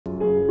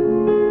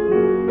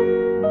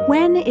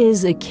When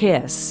is a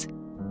kiss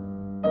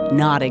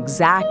not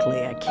exactly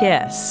a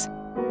kiss?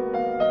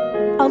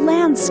 A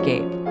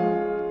landscape,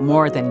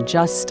 more than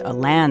just a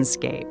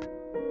landscape.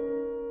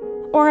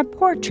 Or a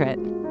portrait,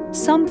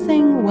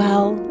 something,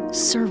 well,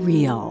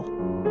 surreal.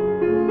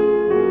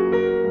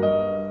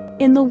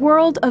 In the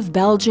world of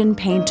Belgian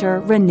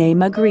painter Rene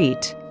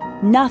Magritte,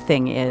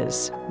 nothing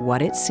is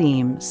what it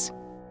seems.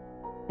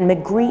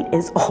 Magritte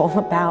is all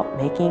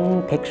about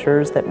making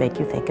pictures that make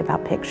you think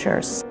about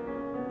pictures.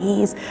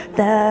 He's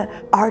the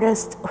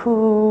artist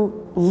who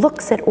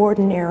looks at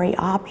ordinary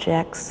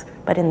objects,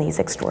 but in these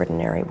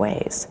extraordinary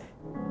ways.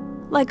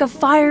 Like a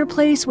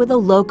fireplace with a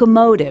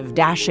locomotive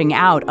dashing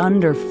out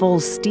under full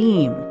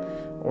steam,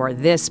 or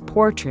this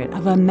portrait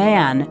of a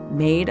man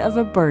made of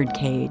a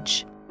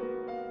birdcage.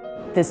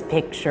 This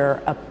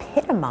picture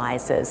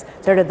epitomizes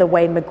sort of the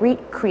way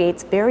Magritte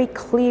creates very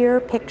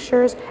clear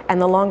pictures, and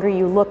the longer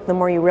you look, the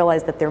more you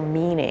realize that their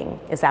meaning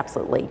is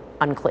absolutely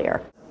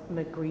unclear.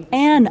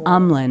 Anne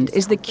Umland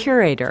is the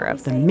curator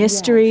of The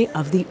Mystery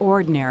of the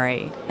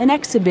Ordinary, an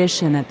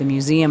exhibition at the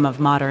Museum of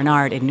Modern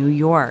Art in New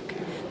York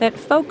that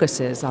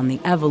focuses on the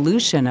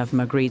evolution of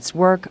Magritte's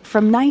work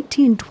from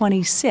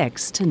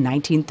 1926 to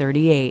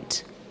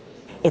 1938.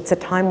 It's a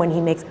time when he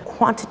makes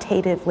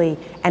quantitatively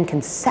and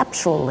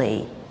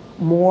conceptually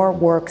more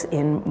works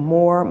in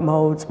more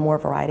modes, more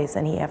varieties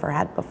than he ever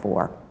had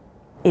before.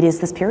 It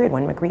is this period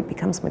when Magritte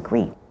becomes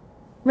Magritte.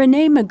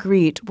 Rene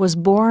Magritte was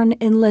born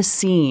in Les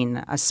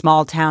Signes, a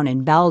small town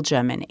in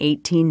Belgium, in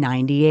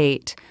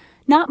 1898.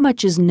 Not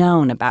much is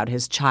known about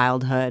his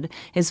childhood.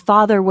 His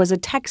father was a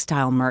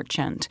textile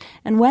merchant,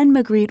 and when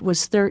Magritte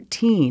was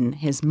 13,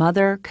 his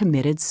mother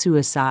committed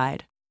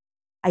suicide.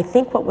 I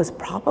think what was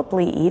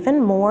probably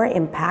even more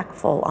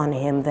impactful on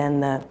him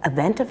than the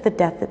event of the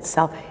death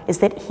itself is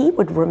that he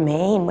would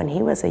remain, when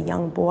he was a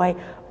young boy,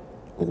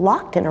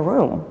 locked in a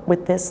room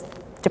with this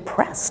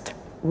depressed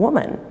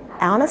woman.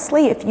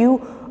 Honestly, if you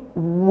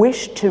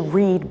wish to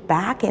read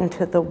back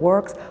into the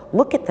works,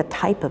 look at the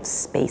type of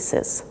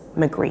spaces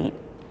Magritte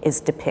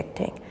is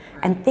depicting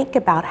and think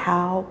about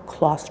how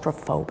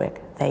claustrophobic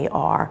they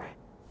are.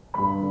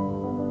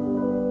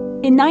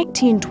 In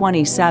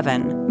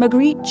 1927,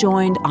 Magritte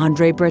joined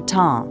André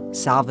Breton,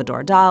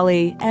 Salvador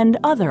Dali, and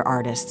other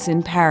artists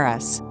in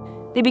Paris.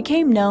 They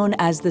became known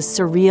as the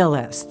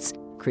Surrealists,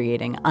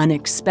 creating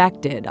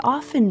unexpected,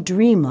 often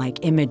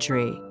dreamlike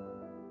imagery.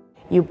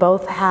 You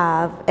both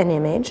have an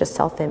image, a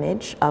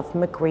self-image of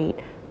Magritte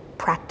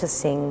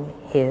practicing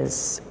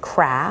his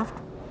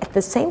craft, at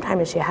the same time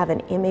as you have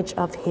an image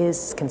of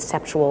his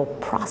conceptual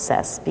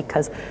process,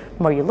 because the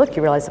more you look,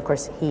 you realize, of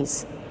course,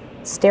 he's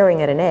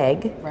staring at an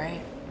egg. Right.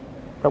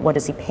 But what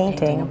is he painting?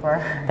 Painting a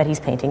bird. But he's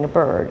painting a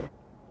bird.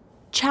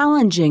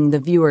 Challenging the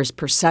viewer's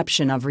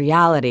perception of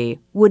reality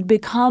would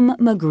become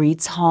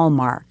Magritte's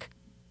hallmark.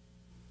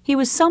 He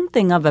was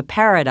something of a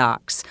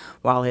paradox.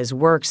 While his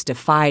works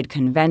defied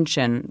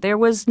convention, there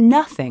was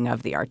nothing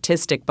of the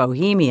artistic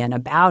bohemian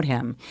about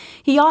him.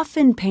 He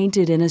often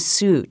painted in a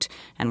suit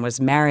and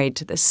was married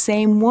to the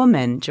same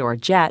woman,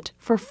 Georgette,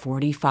 for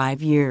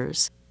 45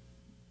 years.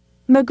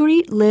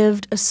 Magritte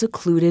lived a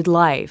secluded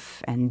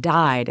life and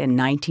died in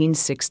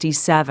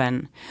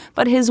 1967,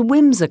 but his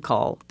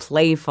whimsical,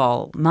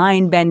 playful,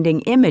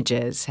 mind-bending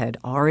images had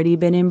already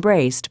been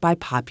embraced by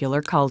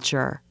popular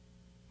culture.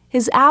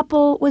 His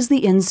apple was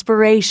the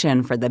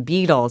inspiration for the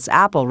Beatles'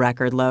 Apple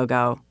record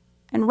logo,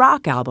 and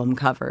rock album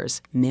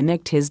covers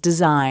mimicked his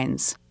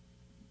designs.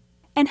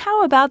 And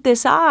how about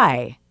this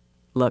eye?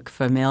 Look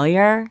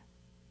familiar?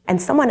 And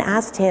someone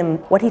asked him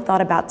what he thought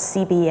about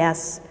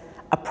CBS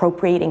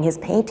appropriating his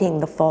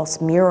painting, The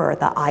False Mirror,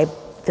 the eye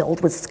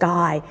filled with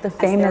sky. The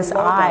famous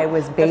eye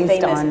was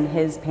based on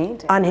his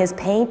painting. On his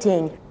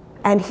painting.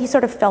 And he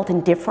sort of felt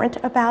indifferent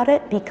about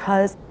it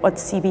because what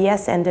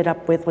CBS ended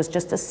up with was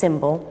just a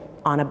symbol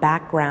on a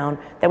background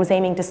that was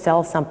aiming to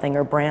sell something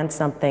or brand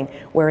something,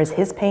 whereas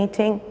his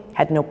painting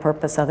had no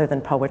purpose other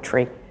than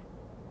poetry.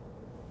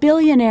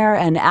 Billionaire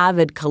and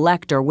avid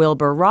collector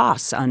Wilbur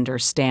Ross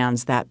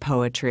understands that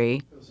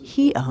poetry.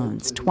 He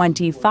owns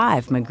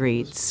 25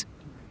 Magrittes.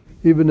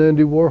 Even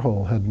Andy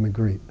Warhol had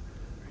Magritte.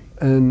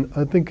 And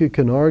I think you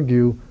can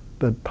argue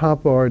that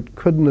pop art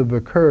couldn't have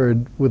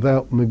occurred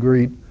without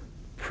Magritte.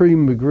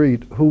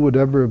 Pre-Magritte, who would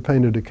ever have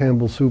painted a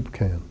Campbell soup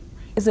can?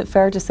 Is it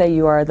fair to say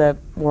you are the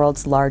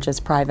world's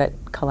largest private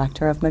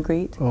collector of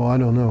Magritte? Oh, I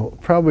don't know.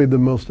 Probably the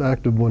most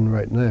active one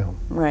right now.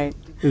 Right.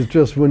 It's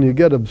just when you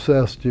get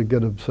obsessed, you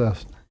get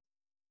obsessed.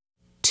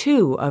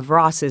 2 of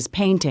Ross's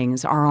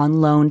paintings are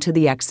on loan to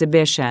the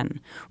exhibition,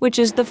 which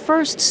is the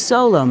first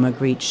solo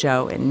Magritte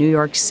show in New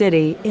York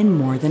City in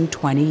more than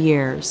 20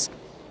 years.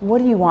 What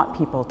do you want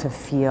people to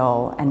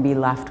feel and be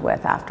left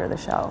with after the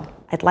show?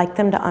 I'd like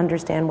them to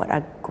understand what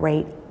a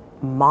great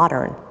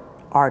modern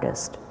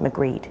artist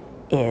Magritte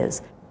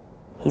is.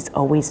 He's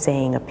always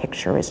saying a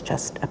picture is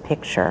just a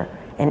picture.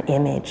 An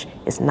image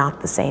is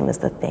not the same as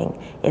the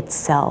thing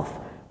itself.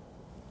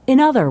 In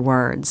other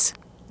words,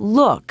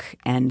 look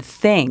and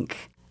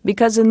think,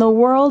 because in the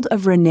world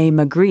of Rene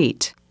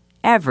Magritte,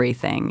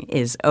 everything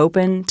is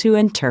open to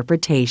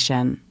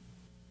interpretation.